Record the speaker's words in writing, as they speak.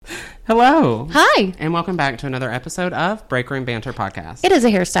Hello. Hi. And welcome back to another episode of Break Room Banter Podcast. It is a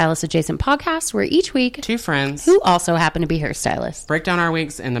hairstylist adjacent podcast where each week two friends who also happen to be hairstylists break down our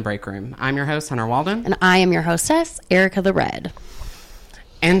weeks in the break room. I'm your host, Hunter Walden. And I am your hostess, Erica the Red.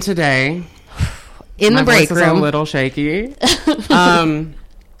 And today, in the break room, is a little shaky.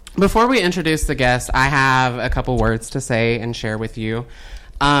 Before we introduce the guest, I have a couple words to say and share with you.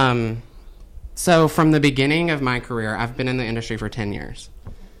 So from the beginning of my career, I've been in the industry for 10 years.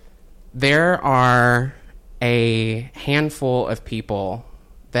 There are a handful of people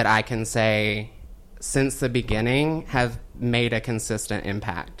that I can say since the beginning have made a consistent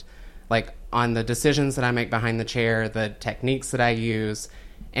impact, like on the decisions that I make behind the chair, the techniques that I use,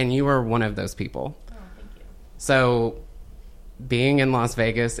 and you are one of those people. Oh, thank you. So being in Las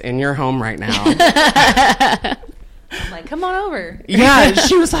Vegas, in your home right now... I'm like, come on over. Yeah,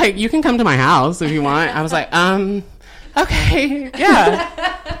 she was like, you can come to my house if you want. I was like, okay,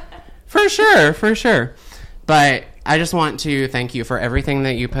 yeah. For sure. But I just want to thank you for everything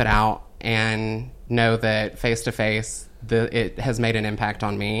that you put out and know that face-to-face, it has made an impact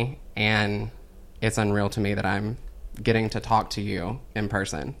on me, and it's unreal to me that I'm getting to talk to you in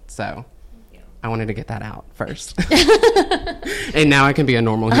person. So I wanted to get that out first. And now I can be a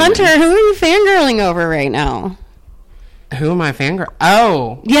normal human. Hunter, who are you fangirling over right now? Who am I fangirl?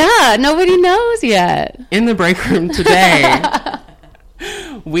 Oh. Yeah, nobody knows yet. In the break room today,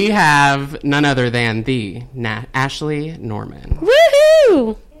 we have none other than the Ashlee Norman.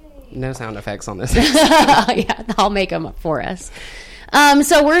 Woohoo! No sound effects on this. Yeah, I'll make them up for us.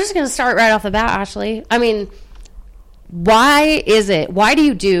 So we're just going to start right off the bat, Ashlee. I mean, why do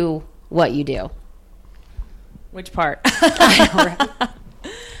you do what you do? Which part?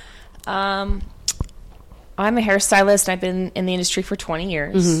 I'm a hairstylist. I've been in the industry for 20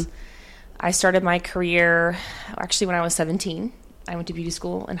 years. Mm-hmm. I started my career actually when I was 17. I went to beauty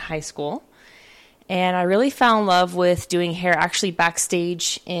school in high school. And I really fell in love with doing hair actually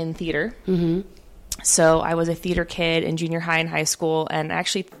backstage in theater. Mm-hmm. So I was a theater kid in junior high and high school, and I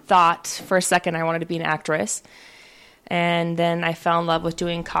actually thought for a second I wanted to be an actress. And then I fell in love with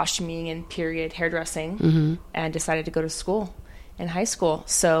doing costuming and period hairdressing, mm-hmm. and decided to go to school in high school.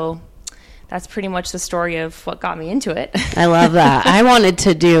 So that's pretty much the story of what got me into it. I love that. I wanted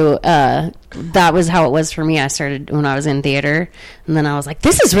to do, that was how it was for me. I started when I was in theater, and then I was like,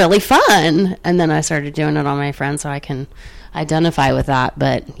 this is really fun. And then I started doing it on my friends so I can identify with that.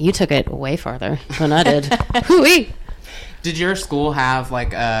 But you took it way farther than I did. Hooey. Did your school have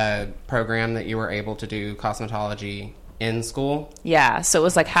like a program that you were able to do cosmetology in school? Yeah, so it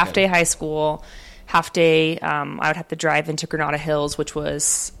was like half day high school, half day I would have to drive into Granada Hills, which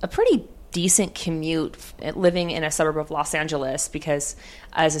was a pretty decent commute living in a suburb of Los Angeles, because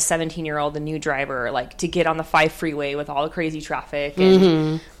as a 17-year-old, a new driver, like to get on the 5 freeway with all the crazy traffic, and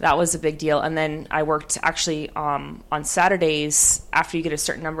mm-hmm. that was a big deal. And then I worked actually on Saturdays. After you get a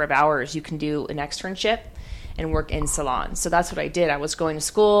certain number of hours, you can do an externship and work in salons. So that's what I did. I was going to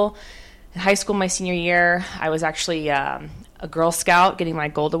school in high school. My senior year, I was actually a Girl Scout, getting my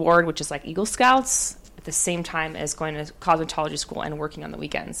Gold Award, which is like Eagle Scouts, at the same time as going to cosmetology school and working on the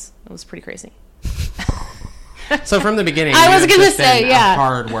weekends. It was pretty crazy. So from the beginning, I was going to say, yeah, a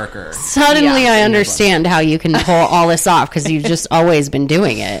hard worker. Suddenly I understand how you can pull all this off, because you've just always been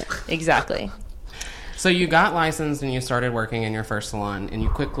doing it. Exactly. So you got licensed and you started working in your first salon, and you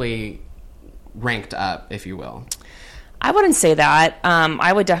quickly ranked up, if you will. I wouldn't say that.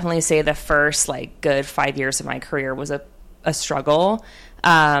 I would definitely say the first like good 5 years of my career was a struggle.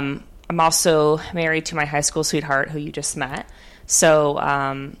 I'm also married to my high school sweetheart, who you just met. So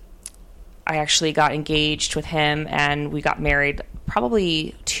I actually got engaged with him, and we got married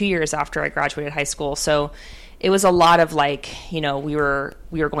probably 2 years after I graduated high school. So it was a lot of like, we were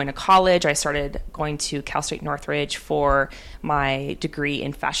going to college. I started going to Cal State Northridge for my degree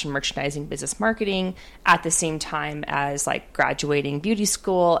in fashion merchandising, business marketing, at the same time as like graduating beauty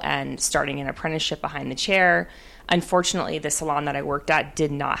school and starting an apprenticeship behind the chair. Unfortunately, the salon that I worked at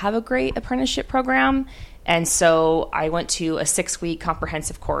did not have a great apprenticeship program. And so I went to a 6-week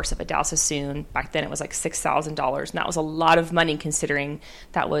comprehensive course of Vidal Sassoon. Back then it was like $6,000. And that was a lot of money considering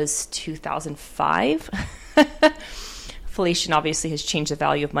that was 2005. Inflation obviously has changed the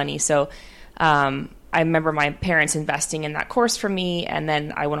value of money. So I remember my parents investing in that course for me. And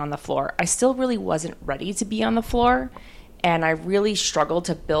then I went on the floor. I still really wasn't ready to be on the floor. And I really struggled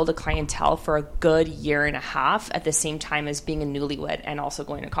to build a clientele for a good year and a half at the same time as being a newlywed and also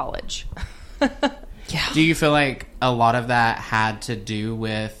going to college. Yeah. Do you feel like a lot of that had to do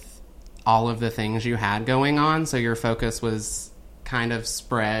with all of the things you had going on? So your focus was kind of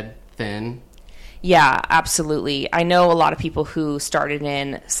spread thin? Yeah, absolutely. I know a lot of people who started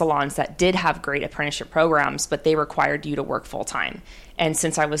in salons that did have great apprenticeship programs, but they required you to work full time. And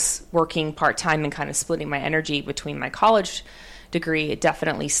since I was working part time and kind of splitting my energy between my college degree, it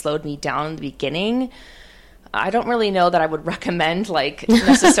definitely slowed me down in the beginning. I don't really know that I would recommend like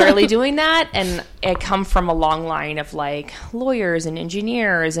necessarily doing that. And I come from a long line of like lawyers and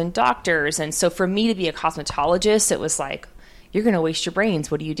engineers and doctors. And so for me to be a cosmetologist, it was like, you're going to waste your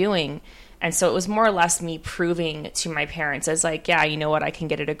brains. What are you doing? And so it was more or less me proving to my parents as like, yeah, you know what, I can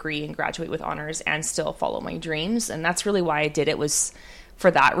get a degree and graduate with honors and still follow my dreams. And that's really why I did it, was for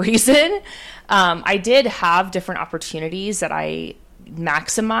that reason. I did have different opportunities that I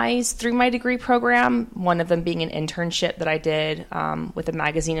maximized through my degree program, one of them being an internship that I did with a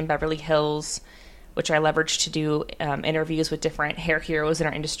magazine in Beverly Hills, which I leveraged to do interviews with different hair heroes in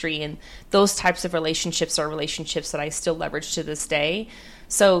our industry. And those types of relationships are relationships that I still leverage to this day.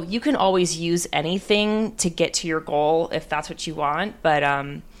 So you can always use anything to get to your goal if that's what you want. But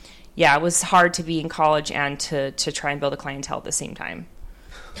yeah, it was hard to be in college and to try and build a clientele at the same time.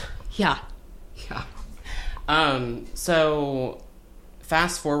 Yeah. So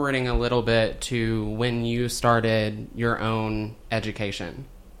fast forwarding a little bit to when you started your own education.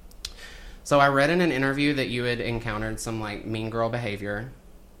 So I read in an interview that you had encountered some like mean girl behavior,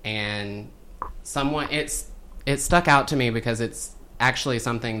 and it stuck out to me because it's actually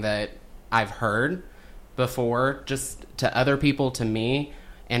something that I've heard before, just to other people, to me,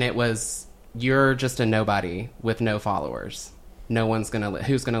 and it was, you're just a nobody with no followers. No one's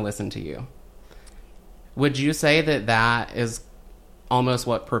who's gonna listen to you. Would you say that is almost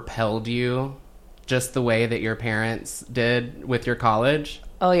what propelled you, just the way that your parents did with your college?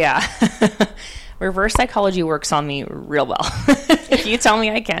 Oh, yeah. Reverse psychology works on me real well. If you tell me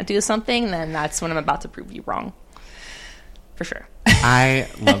I can't do something, then that's when I'm about to prove you wrong. For sure. I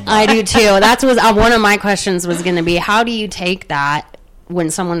love that. I do too. That's one of my questions was going to be, how do you take that when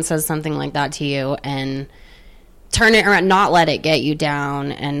someone says something like that to you and turn it around, not let it get you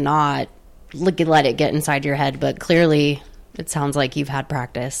down and not let it get inside your head? But clearly it sounds like you've had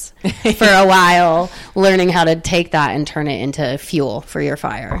practice for a while learning how to take that and turn it into fuel for your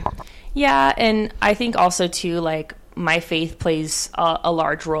fire. Yeah, and I think also too, like, my faith plays a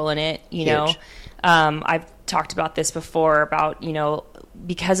large role in it. You know, I've talked about this before about, you know,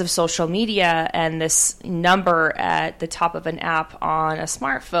 because of social media and this number at the top of an app on a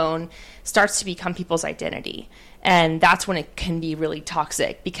smartphone starts to become people's identity. And that's when it can be really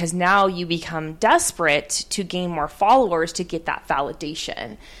toxic, because now you become desperate to gain more followers to get that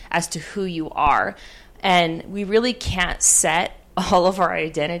validation as to who you are. And we really can't set all of our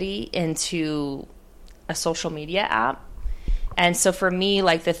identity into a social media app. And so for me,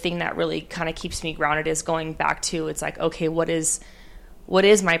 like, the thing that really kind of keeps me grounded is going back to, it's like, okay, what is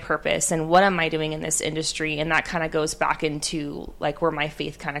my purpose and what am I doing in this industry? And that kind of goes back into like where my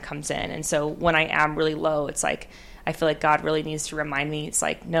faith kind of comes in. And so when I am really low, it's like, I feel like God really needs to remind me. It's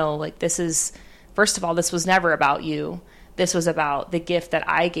like, no, like, this is, first of all, this was never about you. This was about the gift that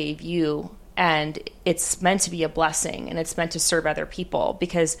I gave you. And it's meant to be a blessing, and it's meant to serve other people,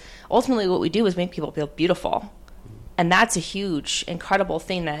 because ultimately what we do is make people feel beautiful. And that's a huge, incredible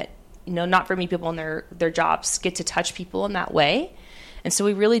thing that, you know, not very many people in their jobs get to touch people in that way. And so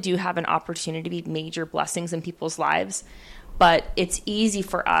we really do have an opportunity to be major blessings in people's lives. But it's easy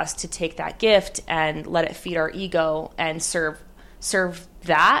for us to take that gift and let it feed our ego and serve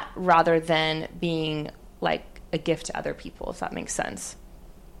that, rather than being like a gift to other people, if that makes sense.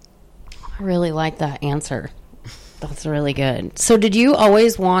 I really like that answer. That's really good. So did you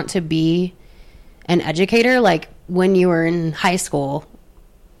always want to be an educator? Like, when you were in high school,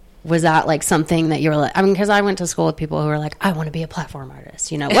 was that like something that you were like, I mean, because I went to school with people who were like, I want to be a platform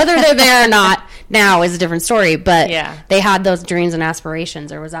artist, you know, whether they're there or not now is a different story, but yeah, they had those dreams and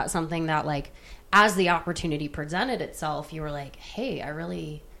aspirations. Or was that something that, like, as the opportunity presented itself, you were like, hey, I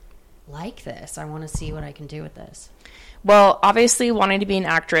really like this. I want to see what I can do with this. Well, obviously, wanting to be an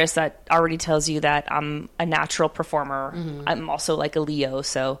actress, that already tells you that I'm a natural performer. Mm-hmm. I'm also like a Leo,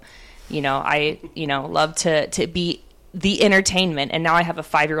 so, you know, I, you know, love to be the entertainment. And now I have a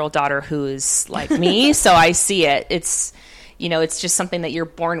 5-year-old daughter who is like me, so I see it. It's, you know, it's just something that you're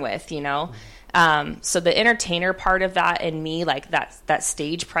born with, you know. So the entertainer part of that in me, like that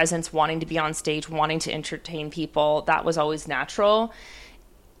stage presence, wanting to be on stage, wanting to entertain people, that was always natural.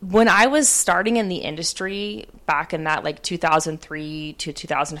 When I was starting in the industry back in that like 2003 to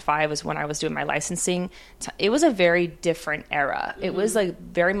 2005 was when I was doing my licensing. It was a very different era. Mm-hmm. It was like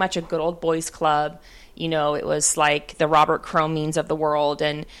very much a good old boys club. You know, it was like the Robert Cromeans of the world.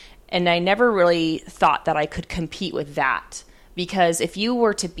 And I never really thought that I could compete with that. Because if you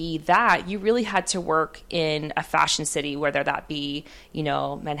were to be that, you really had to work in a fashion city, whether that be,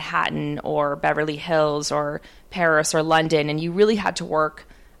 Manhattan or Beverly Hills or Paris or London. And you really had to work,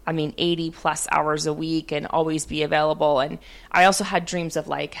 80 plus hours a week and always be available. And I also had dreams of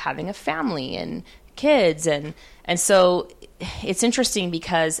like having a family and kids. And so it's interesting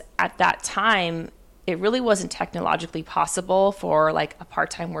because at that time, it really wasn't technologically possible for like a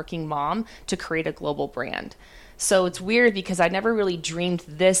part-time working mom to create a global brand. So it's weird because I never really dreamed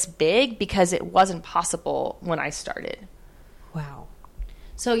this big because it wasn't possible when I started. Wow.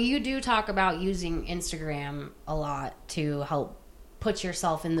 So you do talk about using Instagram a lot to help put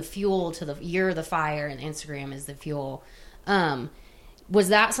yourself in the fuel you're the fire and Instagram is the fuel. Was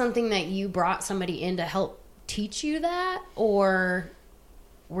that something that you brought somebody in to help teach you that? Or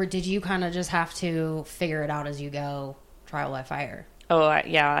did you kind of just have to figure it out as you go, trial by fire? Oh,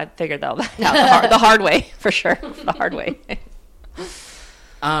 I figured that out the hard way, for sure. The hard way.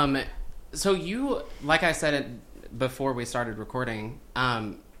 So you, like I said before we started recording,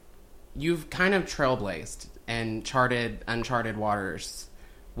 you've kind of trailblazed and charted uncharted waters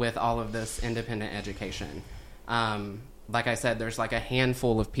with all of this independent education. Like I said, there's like a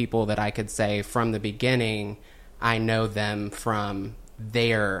handful of people that I could say from the beginning, I know them from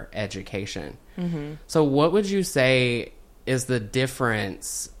their education. Mm-hmm. So what would you say is the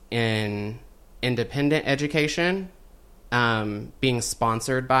difference in independent education, being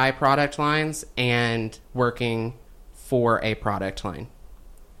sponsored by product lines, and working for a product line?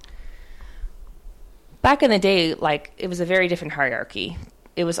 Back in the day, like, it was a very different hierarchy.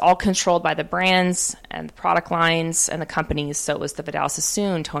 It was all controlled by the brands and the product lines and the companies. So it was the Vidal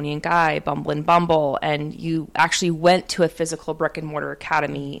Sassoon, Toni and Guy, Bumble and Bumble, and you actually went to a physical brick and mortar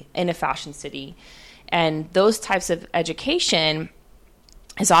academy in a fashion city. And those types of education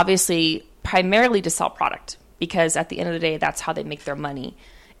is obviously primarily to sell product, because at the end of the day, that's how they make their money.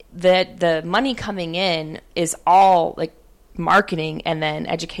 The money coming in is all like marketing, and then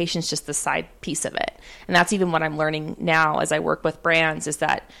education is just the side piece of it. And that's even what I'm learning now as I work with brands, is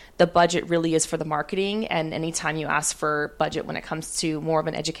that the budget really is for the marketing, and anytime you ask for budget when it comes to more of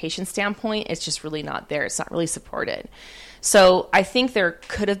an education standpoint, it's just really not there. It's not really supported. So I think there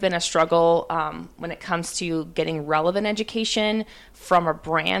could have been a struggle when it comes to getting relevant education from a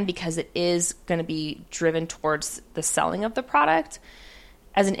brand, because it is going to be driven towards the selling of the product.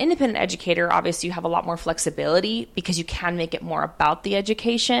 As an independent educator, obviously you have a lot more flexibility because you can make it more about the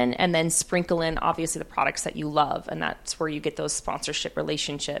education and then sprinkle in obviously the products that you love, and that's where you get those sponsorship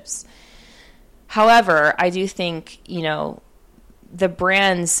relationships. However, I do think, the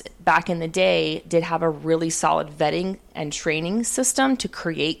brands back in the day did have a really solid vetting and training system to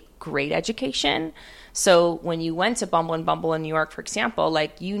create great education. So when you went to Bumble and Bumble in New York, for example,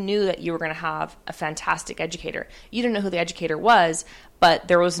 like, you knew that you were going to have a fantastic educator. You didn't know who the educator was, but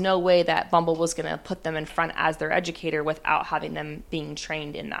there was no way that Bumble was going to put them in front as their educator without having them being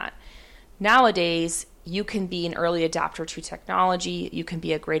trained in that. Nowadays, you can be an early adapter to technology. You can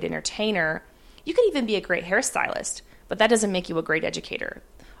be a great entertainer. You can even be a great hairstylist, but that doesn't make you a great educator.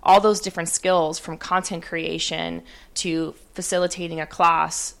 All those different skills, from content creation to facilitating a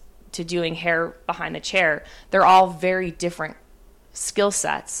class to doing hair behind the chair, they're all very different skill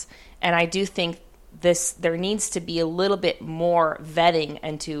sets. And I do think there needs to be a little bit more vetting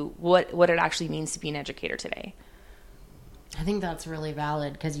into what it actually means to be an educator today. I think that's really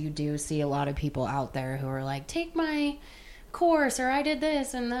valid, because you do see a lot of people out there who are like, take my course, or I did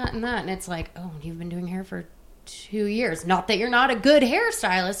this and that and that. And it's like, oh, you've been doing hair for 2 years. Not that you're not a good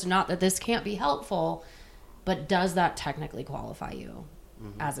hairstylist, not that this can't be helpful, but does that technically qualify you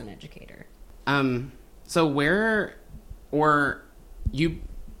as an educator? So you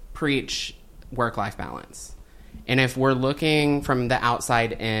preach work-life balance. And if we're looking from the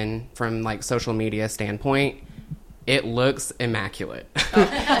outside in, from like social media standpoint, it looks immaculate.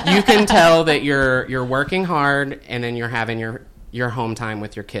 You can tell that you're working hard, and then you're having your home time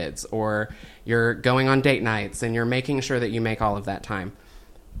with your kids, or you're going on date nights, and you're making sure that you make all of that time.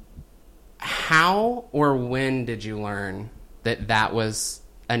 How or when did you learn that was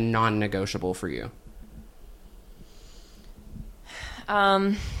a non-negotiable for you?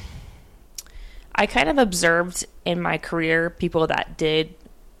 I kind of observed in my career people that did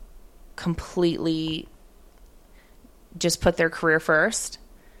completely just put their career first,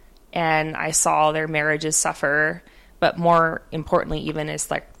 and I saw their marriages suffer, but more importantly even is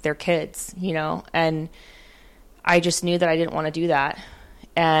like their kids, and I just knew that I didn't want to do that.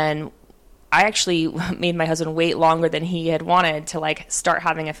 And I actually made my husband wait longer than he had wanted to like start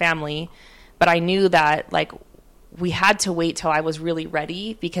having a family, but I knew that like we had to wait till I was really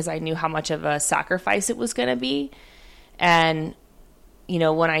ready, because I knew how much of a sacrifice it was going to be. And, you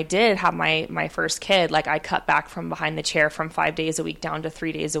know, when I did have my first kid, like I cut back from behind the chair from 5 days a week down to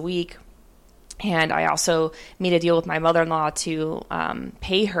 3 days a week. And I also made a deal with my mother-in-law to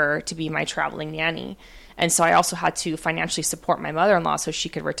pay her to be my traveling nanny. And so I also had to financially support my mother-in-law so she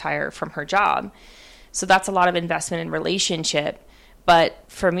could retire from her job. So that's a lot of investment in relationship. But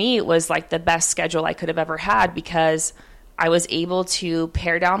for me, it was like the best schedule I could have ever had, because I was able to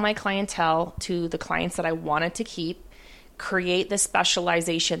pare down my clientele to the clients that I wanted to keep, create the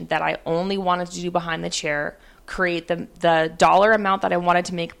specialization that I only wanted to do behind the chair, create the dollar amount that I wanted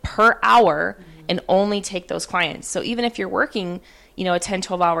to make per hour, and only take those clients. So even if you're working, you know, a 10,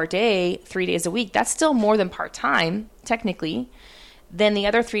 12-hour day, 3 days a week, that's still more than part-time, technically. Then the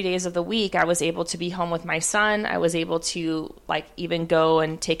other 3 days of the week, I was able to be home with my son. I was able to like even go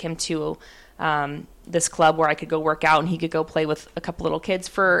and take him to this club where I could go work out and he could go play with a couple little kids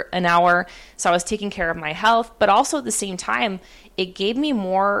for an hour. So I was taking care of my health, but also at the same time, it gave me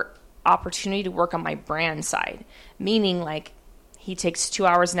more opportunity to work on my brand side, meaning like he takes 2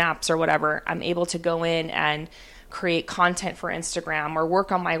 hours naps or whatever. I'm able to go in and create content for Instagram or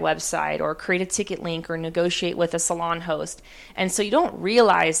work on my website or create a ticket link or negotiate with a salon host. And so you don't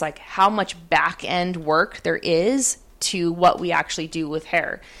realize like how much back end work there is to what we actually do with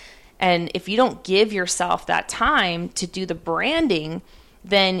hair. And if you don't give yourself that time to do the branding,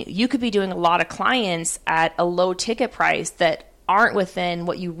 then you could be doing a lot of clients at a low ticket price that aren't within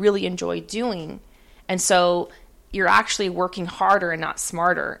what you really enjoy doing. And so you're actually working harder and not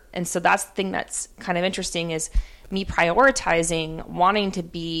smarter. And so that's the thing that's kind of interesting, is me prioritizing wanting to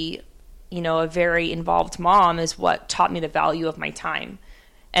be, you know, a very involved mom is what taught me the value of my time.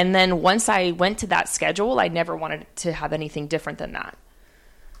 And then once I went to that schedule, I never wanted to have anything different than that.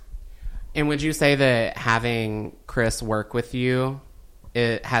 And would you say that having Chris work with you,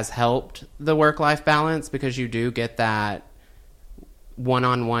 it has helped the work-life balance, because you do get that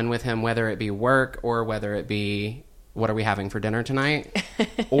one-on-one with him, whether it be work or whether it be what are we having for dinner tonight?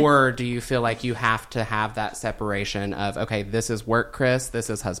 Or do you feel like you have to have that separation of, okay, this is work Chris, this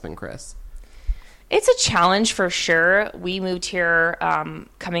is husband Chris? It's a challenge for sure. We moved here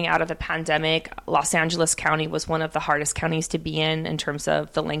coming out of the pandemic. Los Angeles County was one of the hardest counties to be in terms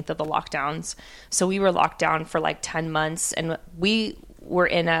of the length of the lockdowns. So we were locked down for like 10 months, and we were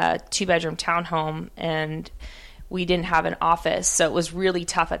in a 2-bedroom townhome, and we didn't have an office. So it was really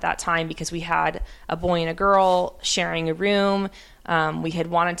tough at that time because we had a boy and a girl sharing a room. We had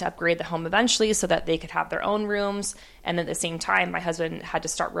wanted to upgrade the home eventually so that they could have their own rooms. And at the same time, my husband had to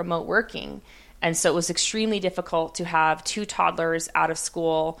start remote working. And so it was extremely difficult to have 2 toddlers out of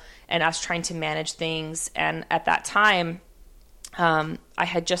school and us trying to manage things. And at that time, I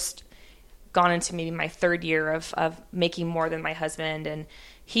had just gone into maybe my 3rd year of making more than my husband. And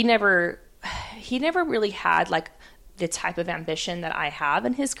he never really had like the type of ambition that I have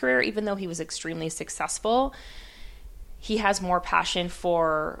in his career, even though he was extremely successful. He has more passion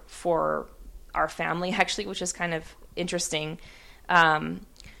for our family, actually, which is kind of interesting.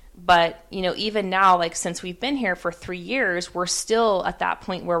 But, you know, even now, like since we've been here for 3 years, we're still at that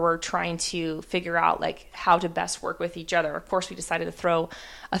point where we're trying to figure out like how to best work with each other. Of course, we decided to throw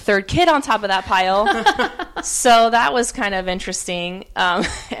a 3rd kid on top of that pile. So that was kind of interesting.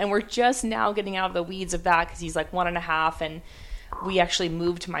 And we're just now getting out of the weeds of that because he's like 1.5. And we actually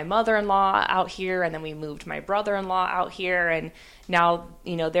moved my mother-in-law out here, and then we moved my brother-in-law out here. And now,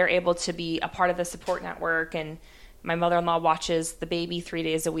 you know, they're able to be a part of the support network. And my mother-in-law watches the baby 3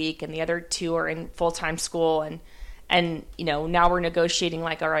 days a week, and the other 2 are in full-time school. And you know, now we're negotiating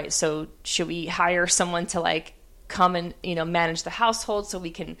like, all right, so should we hire someone to like come and, you know, manage the household so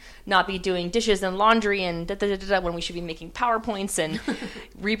we can not be doing dishes and laundry and when we should be making PowerPoints and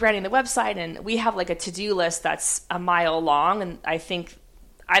rebranding the website. And we have like a to-do list that's a mile long. And I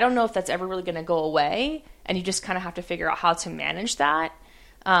don't know if that's ever really going to go away. And you just kind of have to figure out how to manage that.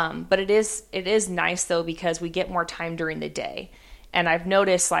 But it is nice though, because we get more time during the day. And I've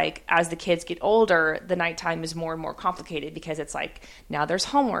noticed like as the kids get older, the nighttime is more and more complicated because it's like now there's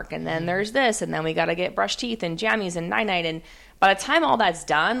homework and then there's this and then we got to get brush teeth and jammies and night-night. And by the time all that's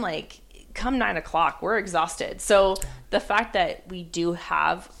done, like come 9 o'clock, we're exhausted. So the fact that we do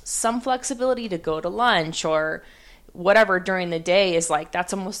have some flexibility to go to lunch or whatever during the day is like,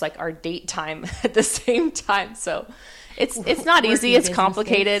 that's almost like our date time at the same time. So it's not easy. It's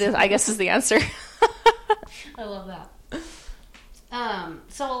complicated, I guess is the answer. I love that.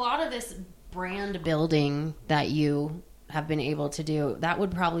 So a lot of this brand building that you have been able to do, that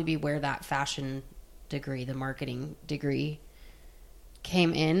would probably be where that fashion degree, the marketing degree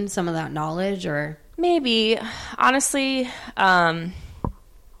came in, some of that knowledge, or? Maybe. Honestly,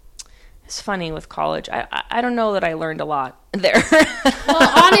 It's funny with college. I don't know that I learned a lot there.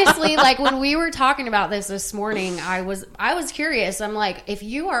 Well, honestly, like when we were talking about this morning, I was curious. I'm like, if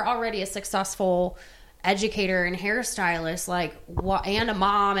you are already a successful educator and hairstylist, like, and a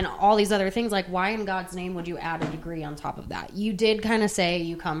mom and all these other things, like, why in God's name would you add a degree on top of that? You did kind of say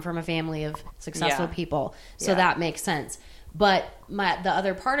you come from a family of successful people, so that makes sense. But the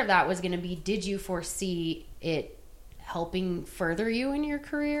other part of that was going to be, did you foresee it helping further you in your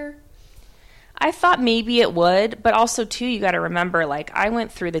career? I thought maybe it would, but also too, you got to remember, like, I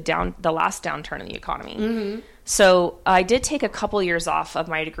went through the last downturn in the economy. Mm-hmm. So I did take a couple years off of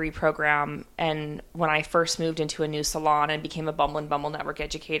my degree program, and when I first moved into a new salon and became a Bumble and Bumble network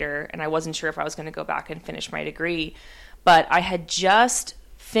educator, and I wasn't sure if I was going to go back and finish my degree, but I had just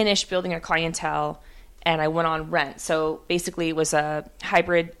finished building a clientele, and I went on rent. So basically it was a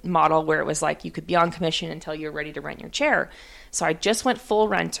hybrid model where it was like you could be on commission until you're ready to rent your chair. So I just went full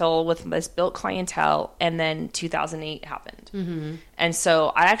rental with this built clientele, and then 2008 happened. Mm-hmm. And so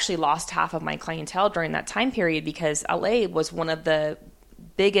I actually lost half of my clientele during that time period because LA was one of the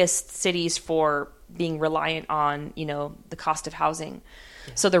biggest cities for being reliant on, the cost of housing.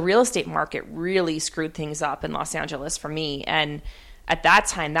 Yeah. So the real estate market really screwed things up in Los Angeles for me. And at that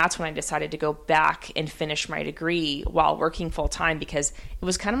time, that's when I decided to go back and finish my degree while working full time, because it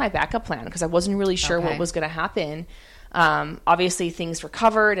was kind of my backup plan, because I wasn't really sure what was going to happen. Obviously things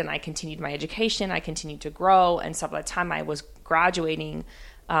recovered and I continued my education. I continued to grow. And so by the time I was graduating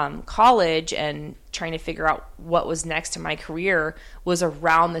college and trying to figure out what was next in my career was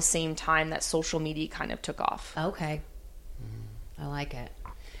around the same time that social media kind of took off. Okay. I like it.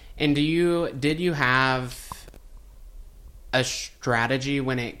 And did you have a strategy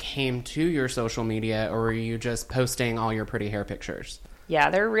when it came to your social media, or were you just posting all your pretty hair pictures? Yeah,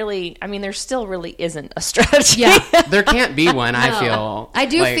 there still really isn't a strategy. Yeah. There can't be one, I feel. I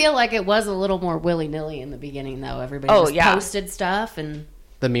do feel like it was a little more willy-nilly in the beginning, though. Everybody just posted stuff, and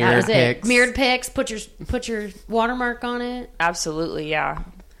the mirrored pics. Mirrored pics, put your watermark on it. Absolutely, yeah.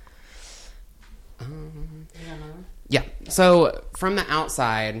 Yeah. So from the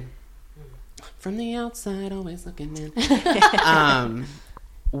outside, always looking in.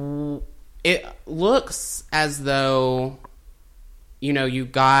 It looks as though, you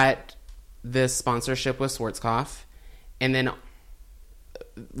got this sponsorship with Schwarzkopf, and then,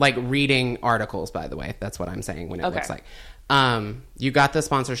 like, reading articles, by the way, that's what I'm saying when it looks like. You got the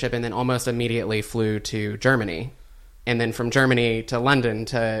sponsorship and then almost immediately flew to Germany, and then from Germany to London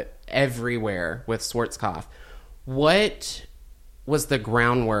to everywhere with Schwarzkopf. What was the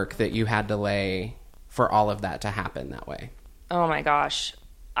groundwork that you had to lay for all of that to happen that way? Oh my gosh.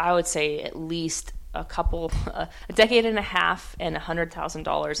 I would say at least a decade and a half and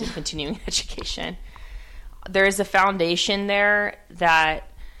 $100,000 in continuing education. There is a foundation there that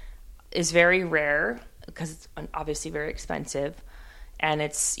is very rare because it's obviously very expensive. And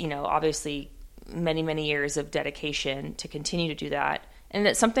it's, obviously many, many years of dedication to continue to do that. And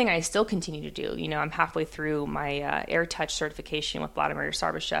it's something I still continue to do. I'm halfway through my Air Touch certification with Vladimir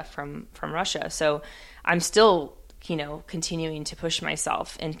Sarbashev from Russia. So I'm still, continuing to push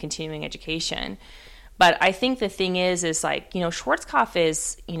myself in continuing education. But I think the thing is like, Schwarzkopf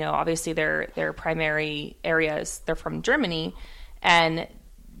is, obviously their primary areas, they're from Germany, and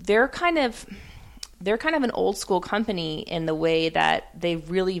they're kind of an old school company in the way that they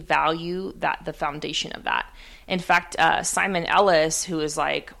really value the foundation of that. In fact, Simon Ellis, who is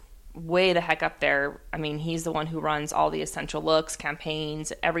like way the heck up there, I mean, he's the one who runs all the Essential Looks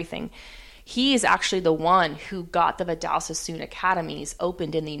campaigns, everything. He is actually the one who got the Vidal Sassoon Academies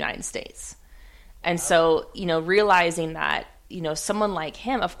opened in the United States. And so, realizing that, someone like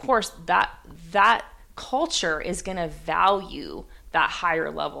him, of course, that culture is going to value that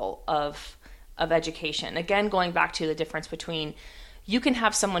higher level of education. Again, going back to the difference between, you can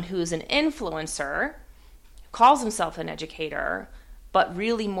have someone who's an influencer, calls himself an educator, but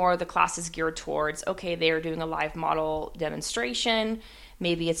really more the class is geared towards, okay, they are doing a live model demonstration.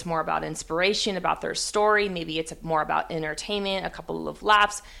 Maybe it's more about inspiration, about their story. Maybe it's more about entertainment, a couple of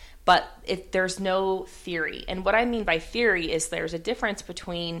laughs. But there's no theory. And what I mean by theory is there's a difference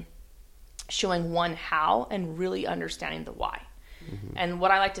between showing one how and really understanding the why. Mm-hmm. And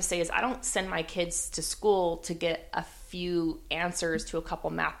what I like to say is I don't send my kids to school to get a few answers to a couple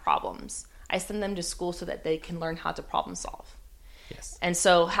math problems. I send them to school so that they can learn how to problem solve. Yes. And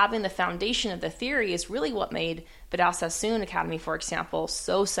so having the foundation of the theory is really what made Vidal Sassoon Academy, for example,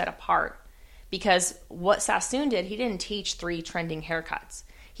 so set apart. Because what Sassoon did, he didn't teach 3 trending haircuts.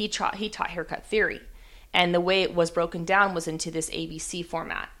 He taught haircut theory. And the way it was broken down was into this ABC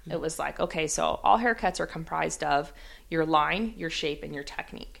format. Mm-hmm. It was like, okay, so all haircuts are comprised of your line, your shape, and your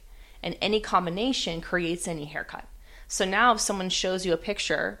technique. and any combination creates any haircut. So now if someone shows you a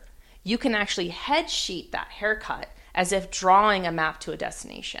picture, you can actually head sheet that haircut as if drawing a map to a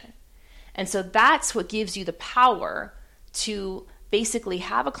destination. And so that's what gives you the power to basically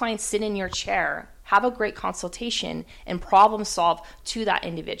have a client sit in your chair, have a great consultation, and problem solve to that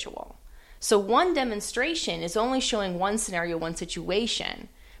individual. So one demonstration is only showing one scenario, one situation,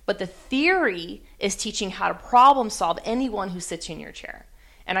 but the theory is teaching how to problem solve anyone who sits in your chair.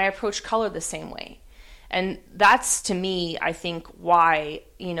 And I approach color the same way. And that's, to me, I think why,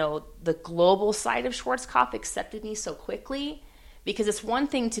 the global side of Schwarzkopf accepted me so quickly, because it's one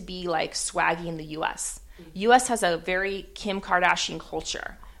thing to be like swaggy in the US. US has a very Kim Kardashian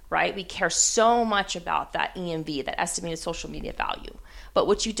culture, right? We care so much about that EMV, that estimated social media value. But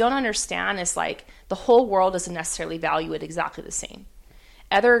what you don't understand is like the whole world doesn't necessarily value it exactly the same.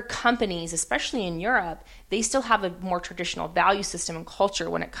 Other companies, especially in Europe, they still have a more traditional value system and culture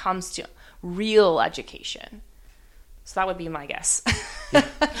when it comes to real education. So that would be my guess.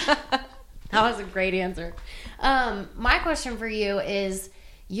 That was a great answer. My question for you is,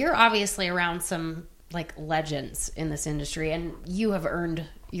 you're obviously around some like legends in this industry, and you have earned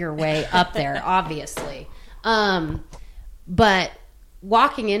your way up there, obviously. But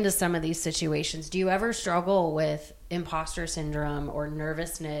walking into some of these situations, do you ever struggle with imposter syndrome or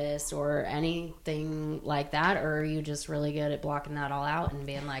nervousness or anything like that? Or are you just really good at blocking that all out and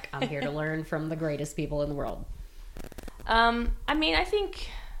being like, I'm here to learn from the greatest people in the world? I think,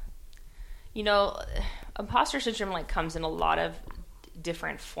 imposter syndrome comes in a lot of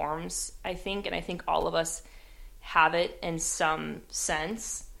different forms, I think, and I think all of us have it in some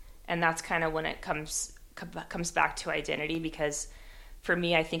sense, and that's kind of when it comes back to identity, because for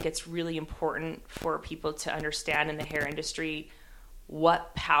me, I think it's really important for people to understand in the hair industry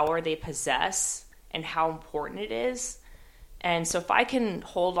what power they possess and how important it is. And so if I can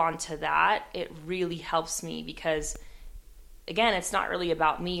hold on to that, it really helps me, because again, it's not really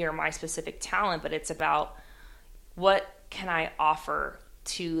about me or my specific talent, but it's about what can I offer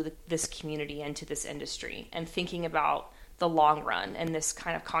to this community and to this industry, and thinking about the long run and this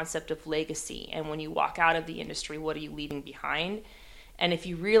kind of concept of legacy. And when you walk out of the industry, what are you leaving behind? And if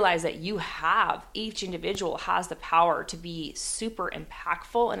you realize that each individual has the power to be super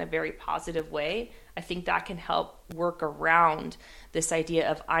impactful in a very positive way, I think that can help work around this idea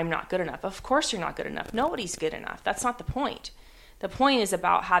of I'm not good enough. Of course you're not good enough. Nobody's good enough. That's not the point. The point is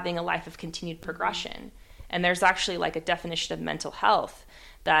about having a life of continued progression. And there's actually a definition of mental health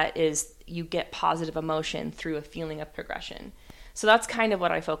that is you get positive emotion through a feeling of progression. So that's kind of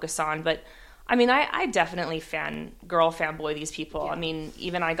what I focus on. But I definitely fanboy these people. Yeah.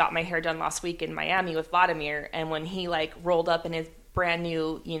 Even I got my hair done last week in Miami with Vladimir, and when he rolled up in his brand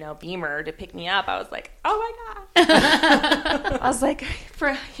new, Beamer to pick me up, I was like, oh my God. I was like,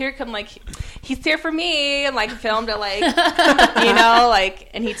 he's here for me, and filmed it,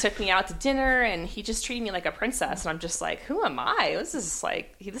 and he took me out to dinner, and he just treated me like a princess. And I'm just like, who am I? This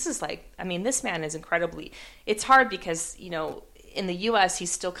man is incredibly, it's hard because, in the U.S.,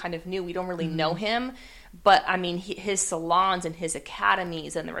 he's still kind of new. We don't really know him. But, his salons and his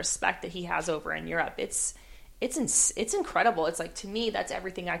academies and the respect that he has over in Europe, it's incredible. It's to me, that's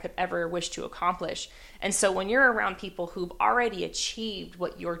everything I could ever wish to accomplish. And so when you're around people who've already achieved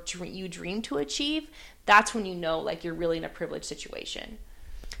what you dream to achieve, that's when you're really in a privileged situation.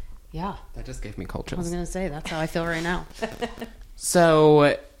 Yeah. That just gave me cold chills. I was going to say, that's how I feel right now.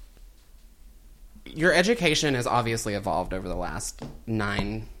 So your education has obviously evolved over the last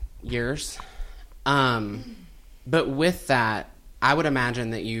 9 years. But with that, I would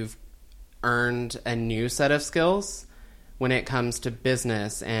imagine that you've earned a new set of skills when it comes to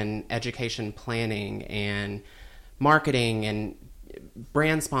business and education planning and marketing and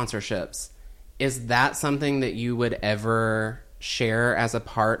brand sponsorships. Is that something that you would ever share as a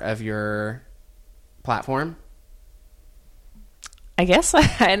part of your platform? I guess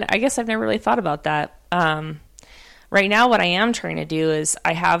I've never really thought about that. Right now, what I am trying to do is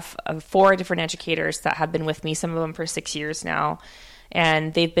I have 4 different educators that have been with me, some of them for 6 years now,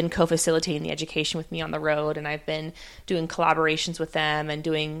 and they've been co-facilitating the education with me on the road, and I've been doing collaborations with them and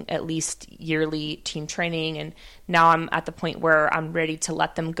doing at least yearly team training, and now I'm at the point where I'm ready to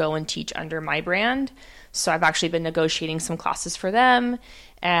let them go and teach under my brand. So I've actually been negotiating some classes for them,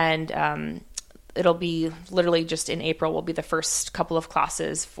 and it'll be literally just in April will be the first couple of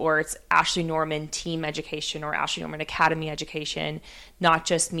classes for its Ashlee Norman team education or Ashlee Norman Academy education, not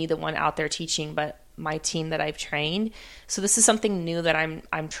just me, the one out there teaching, but my team that I've trained. So this is something new that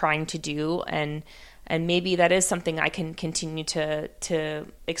I'm trying to do, and maybe that is something I can continue to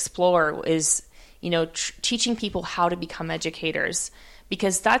explore, is teaching people how to become educators,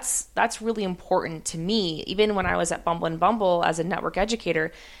 because that's really important to me. Even when I was at Bumble and Bumble as a network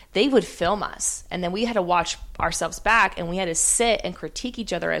educator, they would film us, and then we had to watch ourselves back, and we had to sit and critique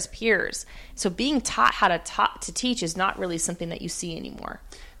each other as peers. So being taught how to teach is not really something that you see anymore.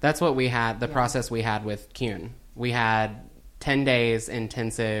 That's what we had, the process we had with CUNY. We had 10 days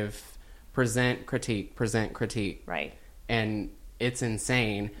intensive present, critique. Right. And it's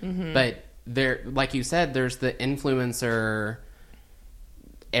insane. But there, like you said, there's the influencer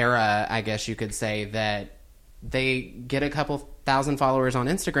era, I guess you could say, that they get a couple thousand followers on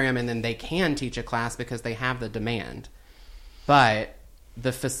Instagram and then they can teach a class because they have the demand. But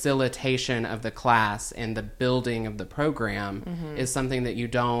the facilitation of the class and the building of the program is something that you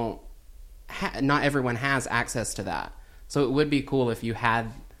don't not everyone has access to that. So it would be cool if you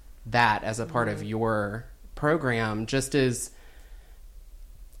had that as a part of your program, just as,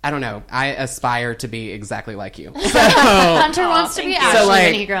 I don't know, I aspire to be exactly like you. So, Hunter wants to be Ashlee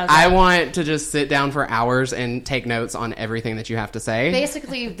when he grows up. I want to just sit down for hours and take notes on everything that you have to say.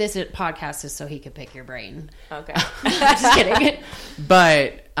 Basically, this podcast is so he could pick your brain. Okay. Just kidding.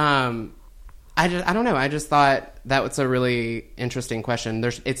 But I don't know. I just thought that was a really interesting question.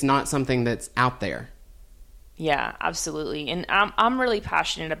 It's not something that's out there. Yeah, absolutely. And I'm really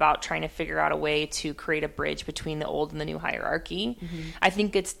passionate about trying to figure out a way to create a bridge between the old and the new hierarchy. I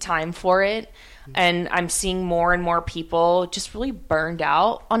think it's time for it. And I'm seeing more and more people just really burned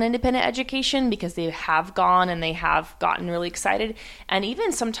out on independent education because they have gone and they have gotten really excited. And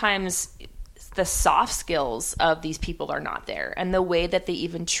even sometimes the soft skills of these people are not there, and the way that they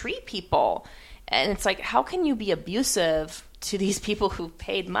even treat people. And it's like, how can you be abusive to these people who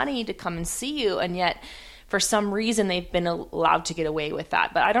paid money to come and see you, and yet for some reason they've been allowed to get away with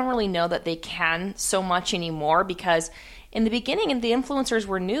that? But I don't really know that they can so much anymore, because in the beginning, and the influencers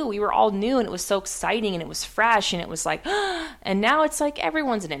were new. We were all new, and it was so exciting, and it was fresh, and it was like, and now it's like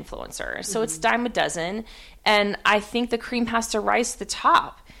everyone's an influencer. So it's dime a dozen. And I think the cream has to rise to the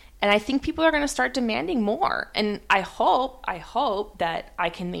top. And I think people are going to start demanding more. And I hope that I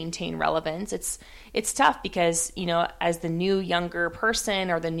can maintain relevance. It's tough because, as the new younger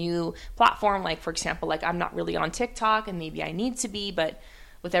person or the new platform, like, for example, like, I'm not really on TikTok, and maybe I need to be, but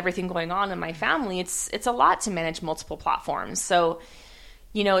with everything going on in my family, it's a lot to manage multiple platforms. So,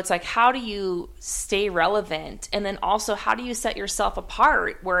 it's like, how do you stay relevant? And then also, how do you set yourself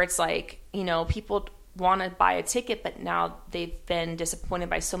apart where it's like, people want to buy a ticket, but now they've been disappointed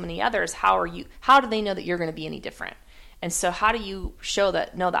by so many others. How do they know that you're going to be any different? And so how do you show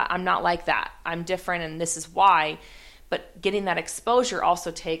that, no, that I'm not like that, I'm different, and this is why? But getting that exposure also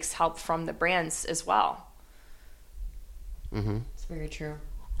takes help from the brands as well. It's very true.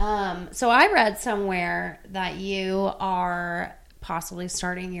 So I read somewhere that you are possibly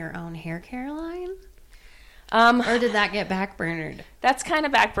starting your own hair care line. Or did that get backburnered? That's kind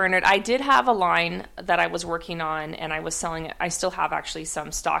of backburnered. I did have a line that I was working on, and I was selling it. I still have actually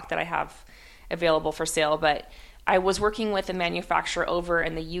some stock that I have available for sale, but I was working with a manufacturer over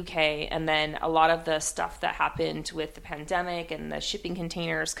in the UK, and then a lot of the stuff that happened with the pandemic and the shipping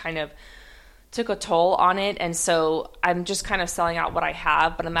containers kind of took a toll on it. And so I'm just kind of selling out what I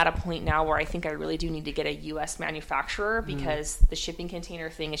have, but I'm at a point now where I think I really do need to get a US manufacturer, because the shipping container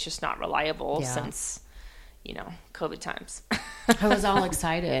thing is just not reliable since COVID times. I was all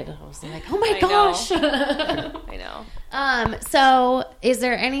excited. I was like, oh my gosh. I know. So is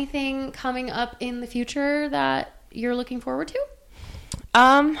there anything coming up in the future that you're looking forward to?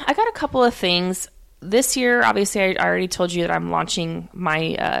 I got a couple of things. This year, obviously, I already told you that I'm launching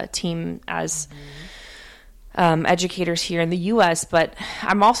my team as educators here in the U.S., but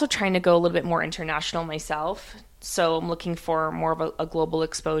I'm also trying to go a little bit more international myself. So I'm looking for more of a global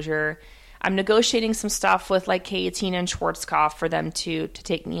exposure. I'm negotiating some stuff with like K18 and Schwarzkopf for them to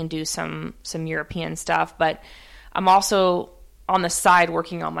take me and do some European stuff. But I'm also on the side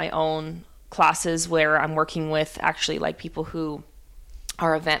working on my own classes where I'm working with actually like people who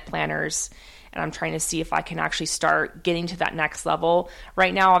are event planners, and I'm trying to see if I can actually start getting to that next level.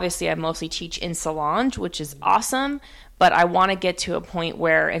 Right now, obviously, I mostly teach in Solange, which is awesome, but I want to get to a point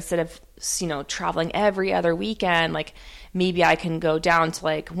where instead of, traveling every other weekend, like maybe I can go down to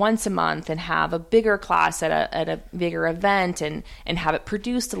like once a month and have a bigger class at a bigger event and have it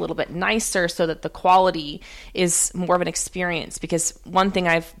produced a little bit nicer so that the quality is more of an experience. Because one thing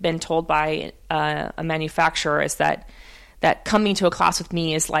I've been told by a manufacturer is that coming to a class with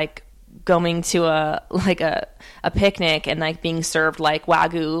me is like going to a picnic and like being served like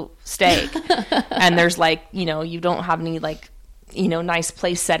Wagyu steak and there's like, you don't have any like, nice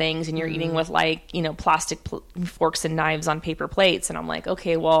place settings, and you're eating with like, plastic forks and knives on paper plates. And I'm like,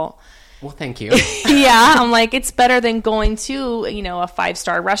 okay, well, Well, thank you. Yeah, I'm like, it's better than going to, you know, a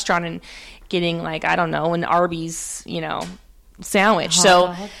 5-star restaurant and getting like, I don't know, an Arby's, you know, sandwich.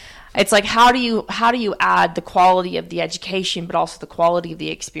 So it's like, how do you add the quality of the education, but also the quality of the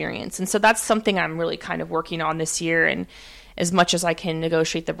experience? And so that's something I'm really kind of working on this year. And as much as I can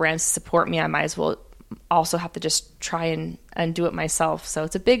negotiate the brands to support me, I might as well also have to just try and do it myself. So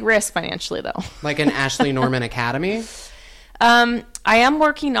it's a big risk financially, though. Like an Ashlee Norman Academy? I am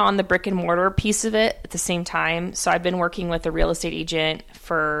working on the brick and mortar piece of it at the same time. So I've been working with a real estate agent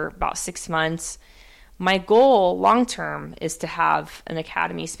for about 6 months. My goal long term is to have an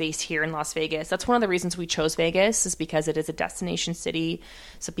academy space here in Las Vegas. That's one of the reasons we chose Vegas, is because it is a destination city.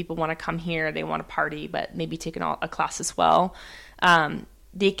 So people want to come here, they want to party, but maybe take a class as well.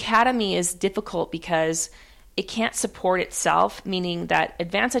 The academy is difficult because it can't support itself, meaning that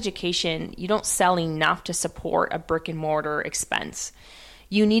advanced education, you don't sell enough to support a brick and mortar expense.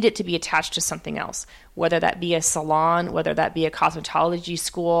 You need it to be attached to something else, whether that be a salon, whether that be a cosmetology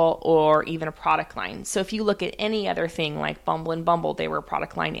school, or even a product line. So if you look at any other thing like Bumble and Bumble, they were a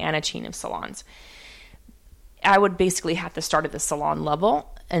product line and a chain of salons. I would basically have to start at the salon level.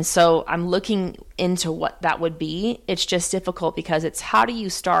 And so I'm looking into what that would be. It's just difficult because it's, how do you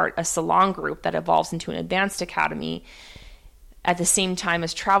start a salon group that evolves into an advanced academy at the same time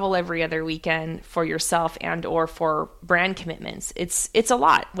as travel every other weekend for yourself and or for brand commitments? It's a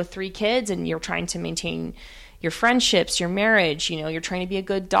lot with 3 kids, and you're trying to maintain your friendships, your marriage, you know, you're trying to be a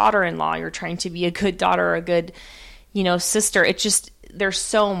good daughter-in-law, you're trying to be a good daughter, a good, you know, sister. It just, there's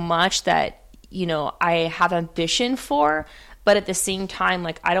so much that, you know, I have ambition for, but at the same time,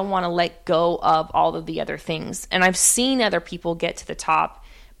 like, I don't want to let go of all of the other things. And I've seen other people get to the top,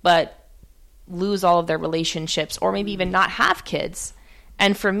 but lose all of their relationships, or maybe even not have kids.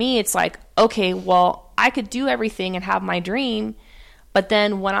 And for me, it's like, okay, well, I could do everything and have my dream, but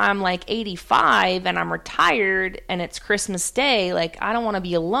then when I'm like 85 and I'm retired and it's Christmas Day, like, I don't want to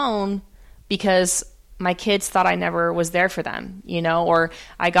be alone because my kids thought I never was there for them, you know, or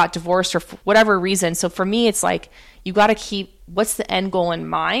I got divorced or whatever reason. So for me, it's like, you got to keep what's the end goal in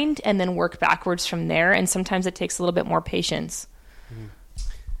mind and then work backwards from there. And sometimes it takes a little bit more patience.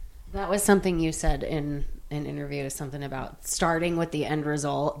 That was something you said in an interview, something about starting with the end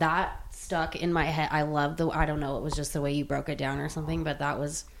result. That stuck in my head. I love I don't know, it was just the way you broke it down or something, but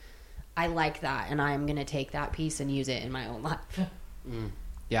I like that. And I'm going to take that piece and use it in my own life.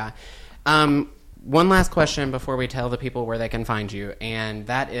 Yeah. One last question before we tell the people where they can find you, and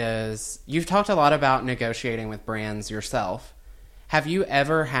that is, you've talked a lot about negotiating with brands yourself. Have you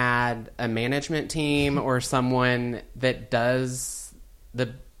ever had a management team or someone that does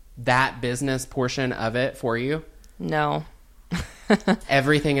that business portion of it for you? No.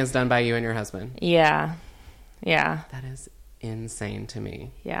 Everything is done by you and your husband? Yeah. That is insane to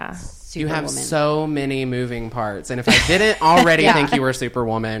me. Yeah. You have so many moving parts. And if I didn't already think you were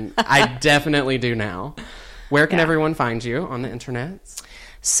Superwoman, I definitely do now. Where can everyone find you on the internet?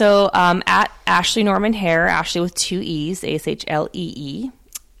 So at Ashlee Norman Hair, Ashlee with 2 E's, Ashlee.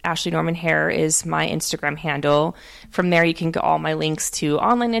 Ashlee Norman Hair is my Instagram handle. From there, you can get all my links to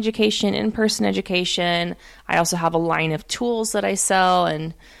online education, in-person education. I also have a line of tools that I sell.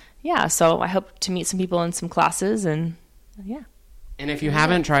 And yeah, so I hope to meet some people in some classes, and yeah. And if you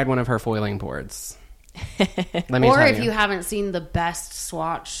haven't tried one of her foiling boards, let me or tell if you haven't seen the best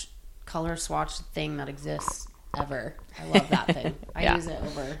color swatch thing that exists ever. I love that thing. I use it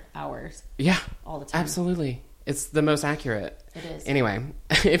over hours. Yeah. All the time. Absolutely. It's the most accurate. It is. Anyway,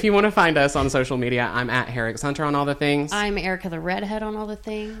 if you want to find us on social media, I'm at Herrix Hunter on all the things. I'm Erica the Redhead on all the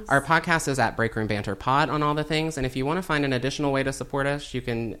things. Our podcast is at Break Room Banter Pod on all the things. And if you want to find an additional way to support us, you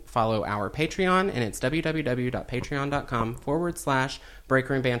can follow our Patreon, and it's www.patreon.com/Break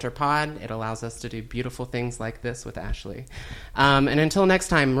Room Banter Pod. It allows us to do beautiful things like this with Ashlee. And until next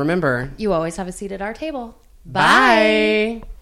time, remember, you always have a seat at our table. Bye.